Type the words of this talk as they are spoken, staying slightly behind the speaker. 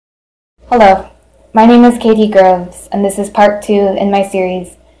Hello, my name is Katie Groves, and this is part 2 in my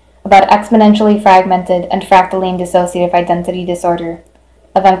series about exponentially fragmented and fractalline dissociative identity disorder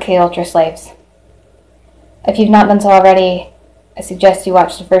of MK Ultra If you've not done so already, I suggest you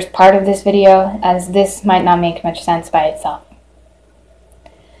watch the first part of this video, as this might not make much sense by itself.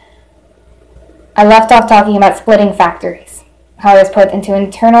 I left off talking about splitting factories, how I was put into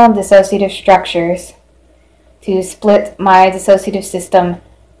internal dissociative structures to split my dissociative system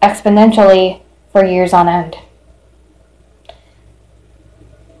exponentially for years on end.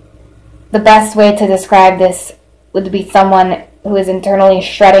 The best way to describe this would be someone who is internally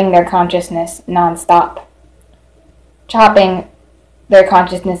shredding their consciousness non-stop, chopping their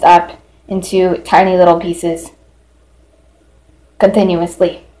consciousness up into tiny little pieces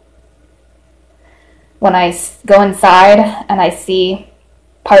continuously. When I go inside and I see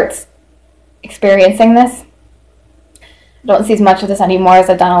parts experiencing this, I don't see as much of this anymore as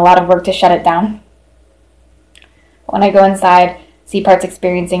I've done a lot of work to shut it down. When I go inside, see parts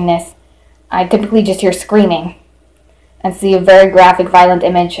experiencing this, I typically just hear screaming and see a very graphic, violent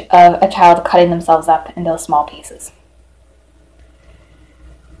image of a child cutting themselves up into small pieces.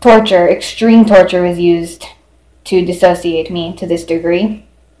 Torture, extreme torture, was used to dissociate me to this degree.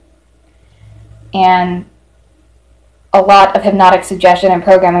 And a lot of hypnotic suggestion and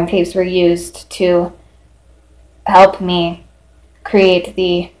programming tapes were used to help me create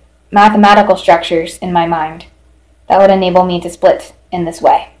the mathematical structures in my mind that would enable me to split in this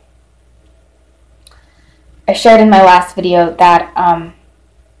way. I shared in my last video that,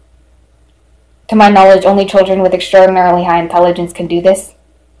 to my knowledge, only children with extraordinarily high intelligence can do this.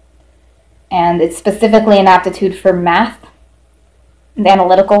 And it's specifically an aptitude for math and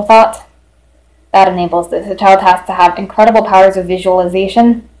analytical thought that enables this. A child has to have incredible powers of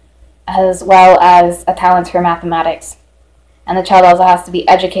visualization as well as a talent for mathematics. And the child also has to be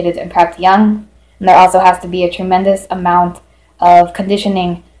educated and prepped young, and there also has to be a tremendous amount of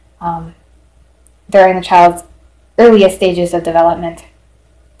conditioning during the child's earliest stages of development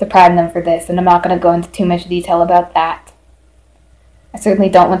to prime them for this, and I'm not going to go into too much detail about that. I certainly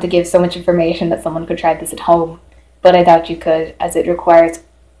don't want to give so much information that someone could try this at home, but I doubt you could, as it requires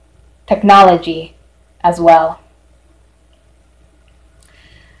technology as well.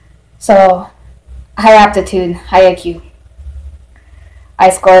 So, high aptitude, high IQ.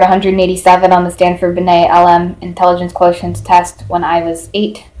 I scored 187 on the Stanford Binet LM Intelligence Quotient test when I was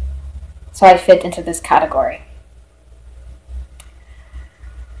 8, so I fit into this category.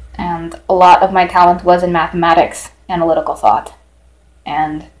 And a lot of my talent was in mathematics, analytical thought,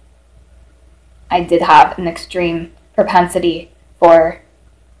 and I did have an extreme propensity for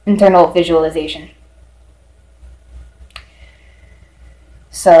internal visualization.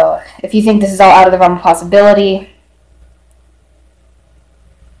 So, if you think this is all out of the realm of possibility,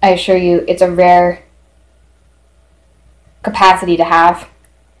 I assure you it's a rare capacity to have,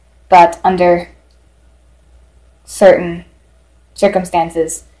 but under certain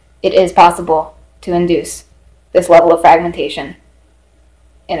circumstances, it is possible to induce this level of fragmentation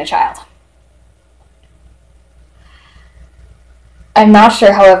in a child. I'm not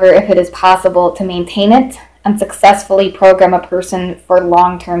sure, however, if it is possible to maintain it and successfully program a person for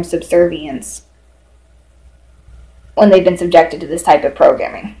long-term subservience when they've been subjected to this type of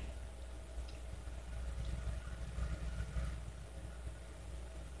programming.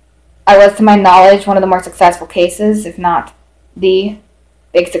 I was, to my knowledge, one of the more successful cases, if not the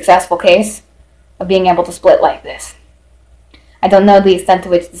big successful case, of being able to split like this. I don't know the extent to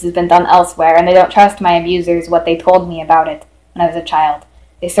which this has been done elsewhere, and I don't trust my abusers what they told me about it when I was a child.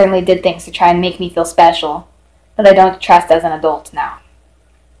 They certainly did things to try and make me feel special, that I don't trust as an adult now.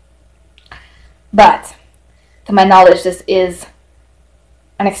 But, to my knowledge, this is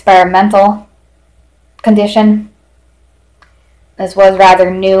an experimental condition. This was rather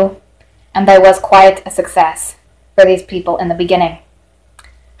new, and I was quite a success for these people in the beginning.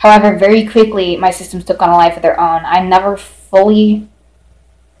 However, very quickly, my systems took on a life of their own. I never fully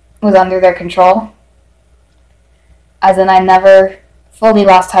was under their control, as in I never fully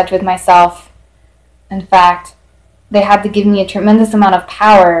lost touch with myself. In fact, they had to give me a tremendous amount of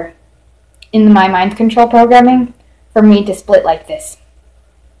power in my mind control programming for me to split like this.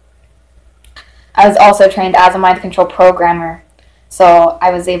 I was also trained as a mind control programmer, so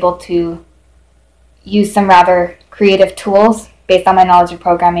I was able to use some rather creative tools based on my knowledge of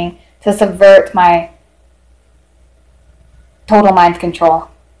programming to subvert my total mind control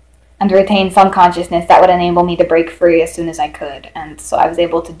and retain some consciousness that would enable me to break free as soon as I could. And so I was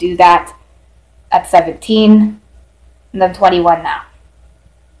able to do that at 17, and I'm 21 now.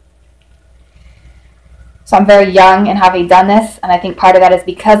 So I'm very young in having done this, and I think part of that is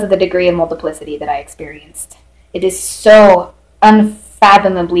because of the degree of multiplicity that I experienced. It is so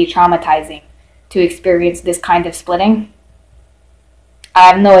unfathomably traumatizing to experience this kind of splitting. I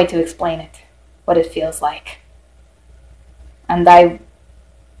have no way to explain it, what it feels like. And I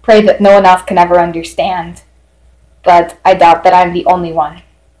pray that no one else can ever understand, but I doubt that I'm the only one.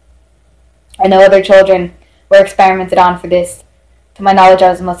 I know other children were experimented on for this. To my knowledge, I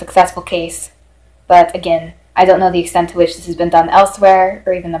was the most successful case. But again, I don't know the extent to which this has been done elsewhere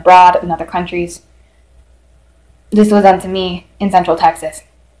or even abroad in other countries. This was done to me in Central Texas.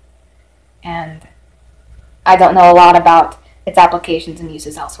 And I don't know a lot about its applications and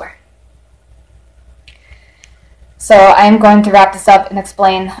uses elsewhere. So I am going to wrap this up and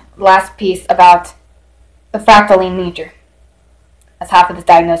explain the last piece about the fractalline nature, as half of this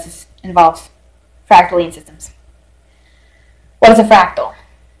diagnosis involves fractalline systems. What is a fractal?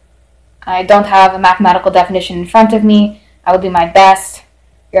 I don't have a mathematical definition in front of me. I will do my best.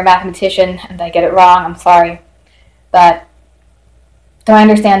 You're a mathematician and I get it wrong, I'm sorry. But to my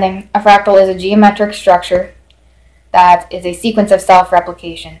understanding, a fractal is a geometric structure that is a sequence of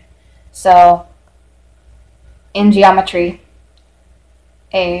self-replication. So in geometry,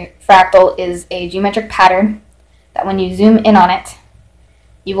 a fractal is a geometric pattern that when you zoom in on it,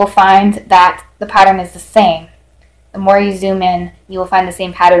 you will find that the pattern is the same. The more you zoom in, you will find the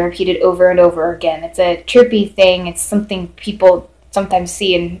same pattern repeated over and over again. It's a trippy thing. It's something people sometimes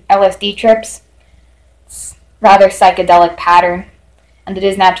see in LSD trips. It's a rather psychedelic pattern, and it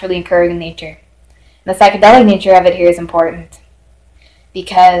is naturally occurring in nature. And the psychedelic nature of it here is important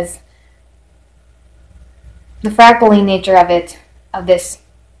because the fractalline nature of it, of this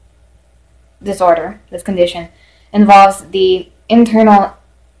disorder, this condition, involves the internal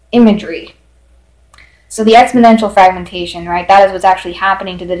imagery. So the exponential fragmentation, right, that is what's actually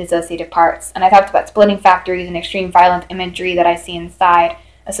happening to the dissociative parts. And I talked about splitting factories and extreme violent imagery that I see inside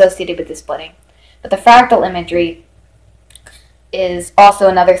associated with the splitting. But the fractal imagery is also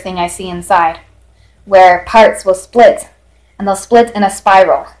another thing I see inside, where parts will split, and they'll split in a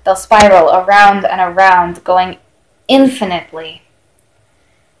spiral. They'll spiral around and around, going infinitely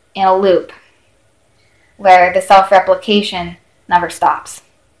in a loop, where the self-replication never stops.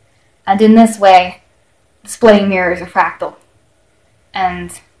 And in this way, the splitting mirrors a fractal.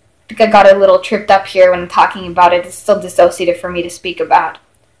 And I think I got a little tripped up here when talking about it. It's still dissociative for me to speak about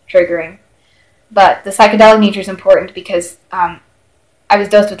triggering. But the psychedelic nature is important because I was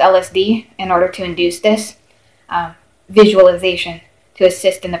dosed with LSD in order to induce this visualization to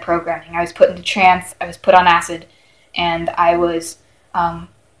assist in the programming. I was put into trance, I was put on acid, and I was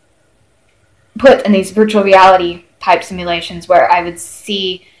put in these virtual reality type simulations where I would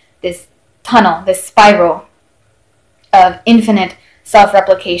see this tunnel, this spiral of infinite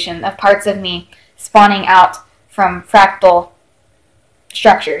self-replication of parts of me spawning out from fractal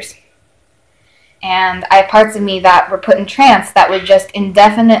structures. And I have parts of me that were put in trance that would just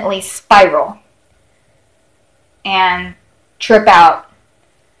indefinitely spiral and trip out.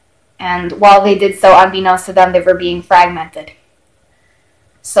 And while they did so, unbeknownst to them, they were being fragmented.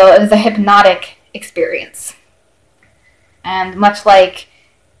 So it was a hypnotic experience. And much like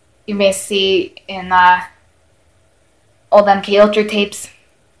you may see in old MK Ultra tapes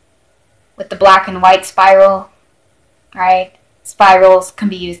with the black and white spiral, right? Spirals can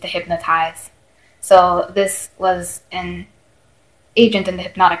be used to hypnotize. So this was an agent in the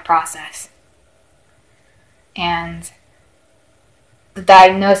hypnotic process. And the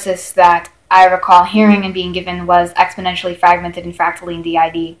diagnosis that I recall hearing and being given was exponentially fragmented fractalline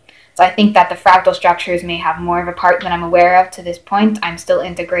DID. So I think that the fractal structures may have more of a part than I'm aware of to this point. I'm still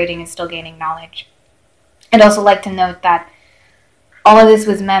integrating and still gaining knowledge. I'd also like to note that all of this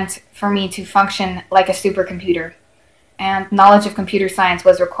was meant for me to function like a supercomputer, and knowledge of computer science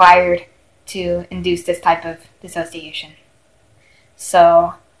was required to induce this type of dissociation.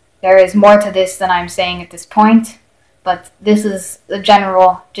 So there is more to this than I'm saying at this point, but this is the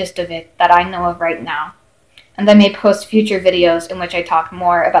general gist of it that I know of right now. And I may post future videos in which I talk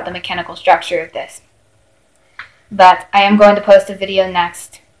more about the mechanical structure of this. But I am going to post a video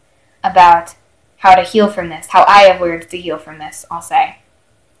next about how to heal from this, how I have learned to heal from this, I'll say.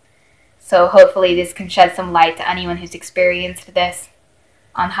 So hopefully this can shed some light to anyone who's experienced this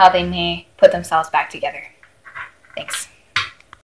on how they may put themselves back together. Thanks.